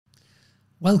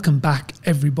Welcome back,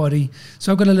 everybody.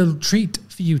 So I've got a little treat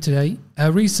for you today.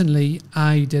 Recently,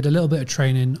 I did a little bit of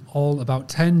training all about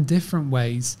 10 different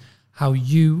ways how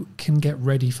you can get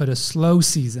ready for the slow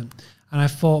season. And I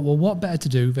thought, well, what better to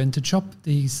do than to chop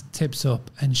these tips up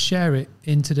and share it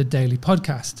into the daily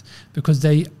podcast, because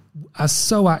they are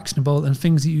so actionable and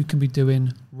things that you can be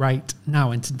doing right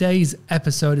now. And today's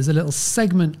episode is a little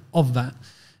segment of that.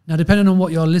 Now, depending on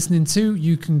what you're listening to,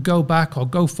 you can go back or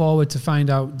go forward to find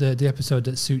out the episode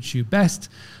that suits you best.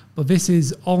 But this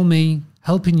is all me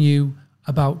helping you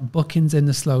about bookings in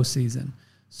the slow season.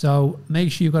 So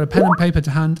make sure you've got a pen and paper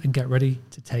to hand and get ready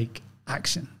to take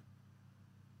action.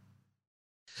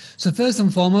 So first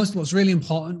and foremost, what's really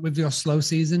important with your slow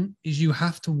season is you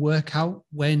have to work out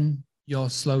when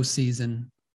your slow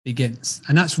season begins.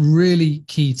 And that's really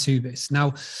key to this.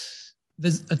 Now,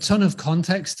 there's a ton of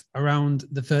context around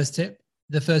the first tip.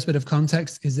 The first bit of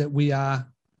context is that we are,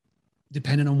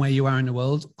 depending on where you are in the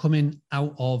world, coming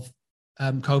out of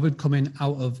COVID, coming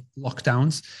out of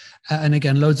lockdowns. And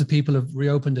again, loads of people have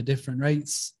reopened at different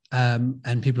rates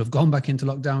and people have gone back into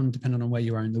lockdown, depending on where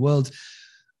you are in the world.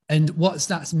 And what's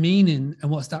that's meaning and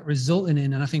what's that resulting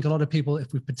in? And I think a lot of people,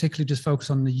 if we particularly just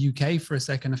focus on the UK for a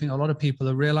second, I think a lot of people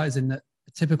are realizing that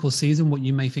a typical season, what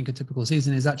you may think a typical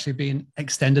season, is actually being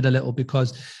extended a little,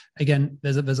 because again,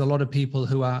 there's a lot of people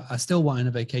who are still wanting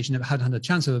a vacation, have had a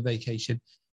chance of a vacation.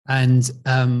 And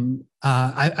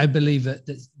I believe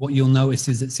that what you'll notice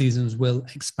is that seasons will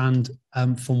expand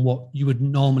from what you would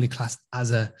normally class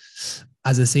as a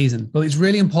season. But it's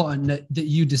really important that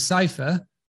you decipher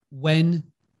when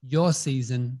your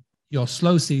season, your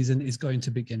slow season, is going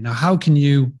to begin. Now, how can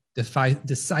you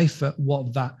decipher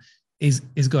what that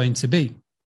is going to be?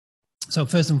 So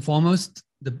first and foremost,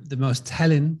 the most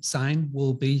telling sign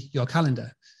will be your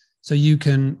calendar. So you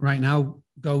can right now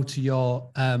go to your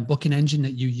booking engine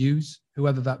that you use,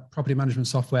 whoever that property management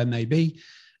software may be,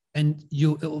 and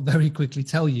it will very quickly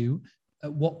tell you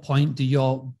at what point do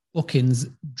your bookings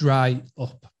dry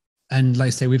up. And like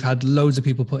I say, we've had loads of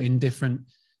people put in different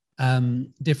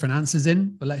answers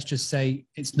in, but let's just say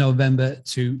it's November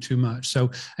to March. So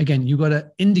again, you've got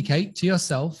to indicate to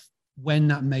yourself when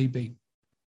that may be.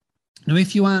 Now,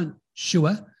 if you aren't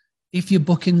sure, if your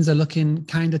bookings are looking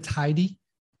kind of tidy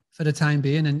for the time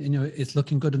being, and it's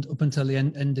looking good up until the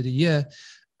end of the year,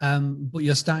 but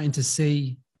you're starting to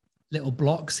see little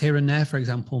blocks here and there, for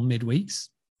example, midweeks.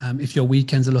 If your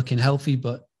weekends are looking healthy,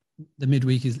 but the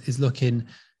midweek is looking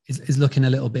a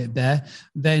little bit bare,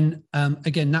 then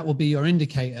again, that will be your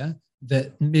indicator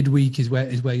that midweek is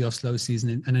where your slow season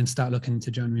is, and then start looking into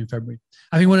January and February.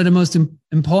 I think one of the most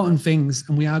important things,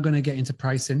 and we are going to get into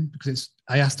pricing, because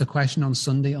I asked a question on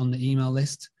Sunday on the email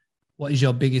list, what is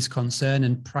your biggest concern?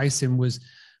 And pricing was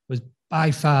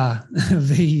by far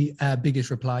the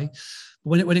biggest reply.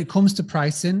 When it comes to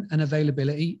pricing and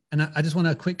availability, and I just want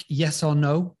a quick yes or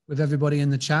no with everybody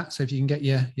in the chat. So if you can get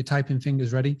your typing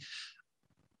fingers ready.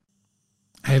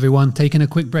 Hey everyone, taking a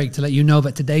quick break to let you know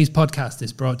that today's podcast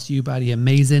is brought to you by the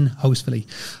amazing Hostfully.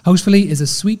 Hostfully is a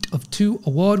suite of 2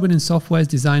 award-winning softwares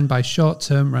designed by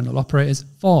short-term rental operators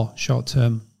for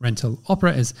short-term rental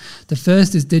operators. The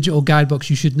first is digital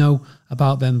guidebooks. You should know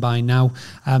about them by now.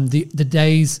 The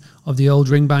days of the old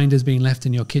ring binders being left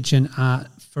in your kitchen are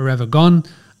forever gone,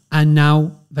 and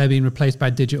now they're being replaced by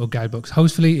digital guidebooks.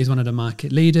 Hostfully is one of the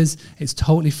market leaders. It's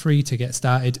totally free to get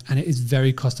started, and it is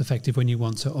very cost effective when you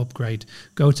want to upgrade.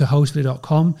 Go to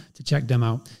hostfully.com to check them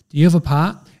out. The other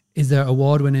part is their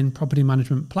award-winning property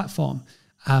management platform.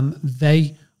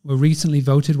 They were recently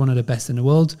voted one of the best in the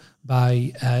world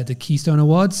by the Keystone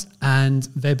Awards, and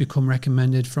they've become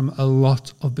recommended from a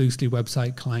lot of Boostly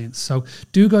website clients. So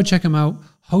do go check them out,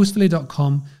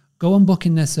 hostfully.com. Go on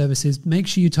booking their services. Make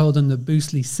sure you told them that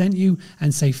Boostly sent you,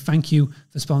 and say thank you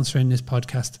for sponsoring this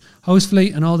podcast.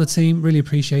 Hostfully and all the team really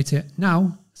appreciate it.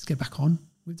 Now, let's get back on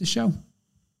with the show.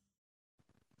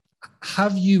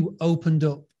 Have you opened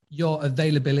up your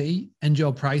availability and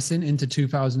your pricing into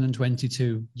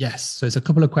 2022? Yes. So there's a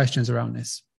couple of questions around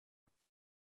this.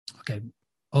 Okay.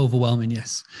 Overwhelming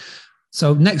yes.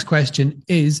 So next question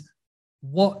is,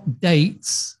 what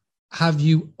dates have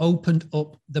you opened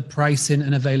up the pricing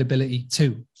and availability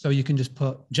to? So you can just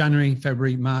put January,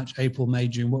 February, March, April, May,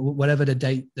 June, whatever the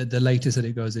date, the latest that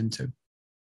it goes into.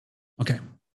 Okay,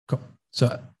 cool.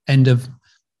 So end of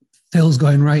Phil's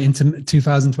going right into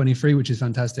 2023, which is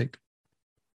fantastic.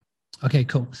 Okay,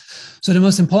 cool. So the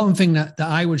most important thing that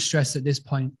I would stress at this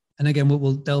point, and again,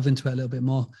 we'll delve into it a little bit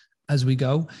more as we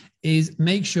go, is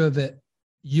make sure that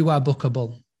you are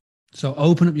bookable. So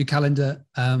open up your calendar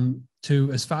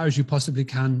to as far as you possibly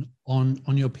can on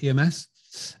your PMS.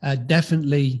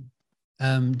 Definitely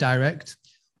direct.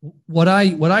 What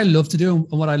I love to do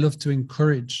and what I love to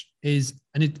encourage is,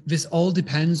 and this all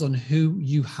depends on who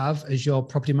you have as your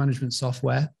property management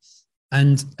software.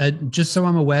 And just so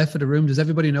I'm aware for the room, does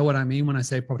everybody know what I mean when I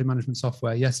say property management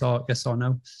software? Yes or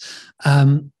no?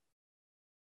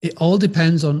 It all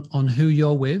depends on who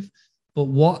you're with. But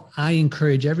what I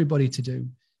encourage everybody to do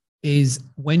is,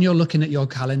 when you're looking at your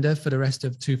calendar for the rest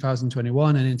of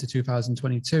 2021 and into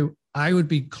 2022, I would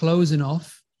be closing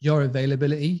off your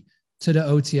availability to the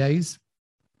OTAs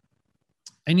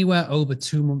anywhere over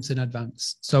 2 months in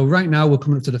advance. So right now we're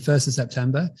coming up to the 1st of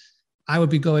September. I would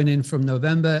be going in from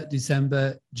November,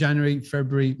 December, January,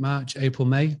 February, March, April,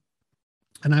 May.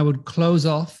 And I would close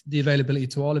off the availability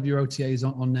to all of your OTAs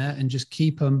on there and just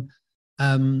keep them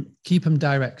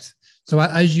direct. So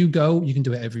as you go, you can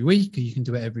do it every week, or you can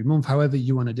do it every month, however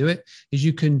you want to do it, is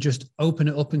you can just open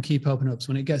it up and keep opening up. So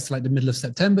when it gets to like the middle of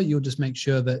September, you'll just make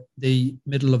sure that the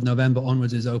middle of November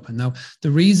onwards is open. Now,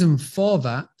 the reason for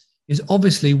that is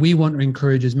obviously we want to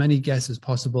encourage as many guests as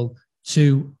possible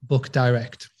to book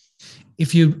direct.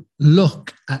 If you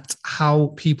look at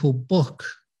how people book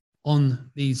on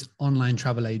these online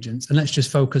travel agents, and let's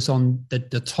just focus on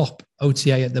the top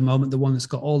OTA at the moment, the one that's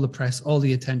got all the press, all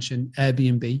the attention,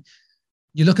 Airbnb.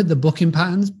 You look at the booking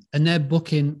patterns, and they're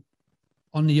booking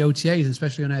on the OTAs,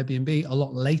 especially on Airbnb, a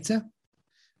lot later.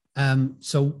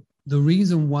 So the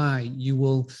reason why you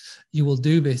will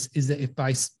do this is that if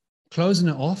by closing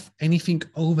it off anything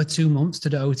over 2 months to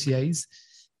the OTAs,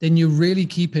 then you're really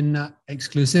keeping that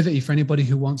exclusivity for anybody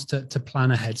who wants to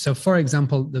plan ahead. So for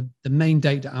example, the main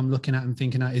date that I'm looking at and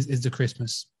thinking at is the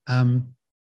Christmas.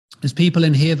 There's people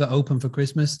in here that open for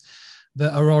Christmas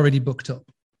that are already booked up.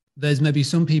 There's maybe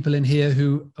some people in here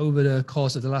who over the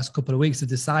course of the last couple of weeks have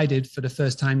decided for the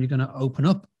first time you're going to open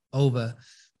up over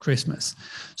Christmas.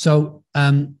 So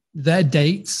their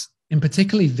dates, in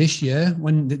particularly this year,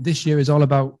 when this year is all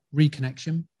about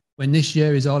reconnection, when this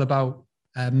year is all about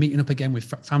meeting up again with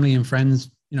family and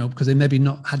friends, because they maybe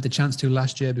not had the chance to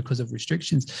last year because of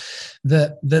restrictions,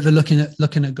 that they're looking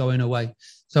at going away.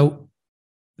 So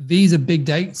these are big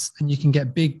dates, and you can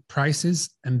get big prices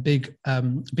and big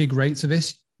rates of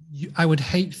this. I would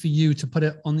hate for you to put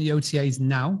it on the OTAs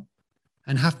now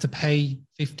and have to pay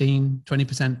 15,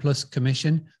 20% plus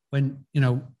commission when,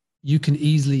 you can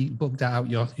easily book that out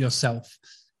yourself.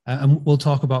 And we'll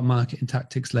talk about marketing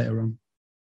tactics later on.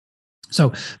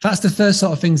 So that's the first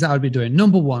sort of things that I would be doing.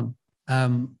 Number one,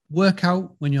 work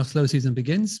out when your slow season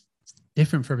begins. It's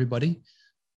different for everybody.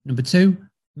 Number two,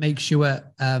 make sure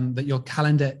that your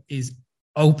calendar is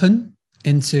open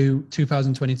into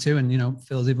 2022, and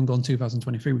Phil's even gone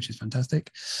 2023, which is fantastic.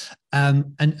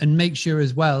 And make sure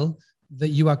as well that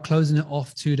you are closing it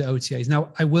off to the OTAs.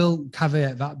 Now, I will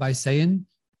caveat that by saying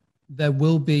there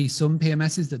will be some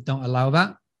PMSs that don't allow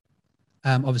that.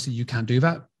 Obviously, you can't do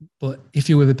that, but if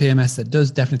you're with a PMS that does,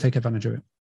 definitely take advantage of it.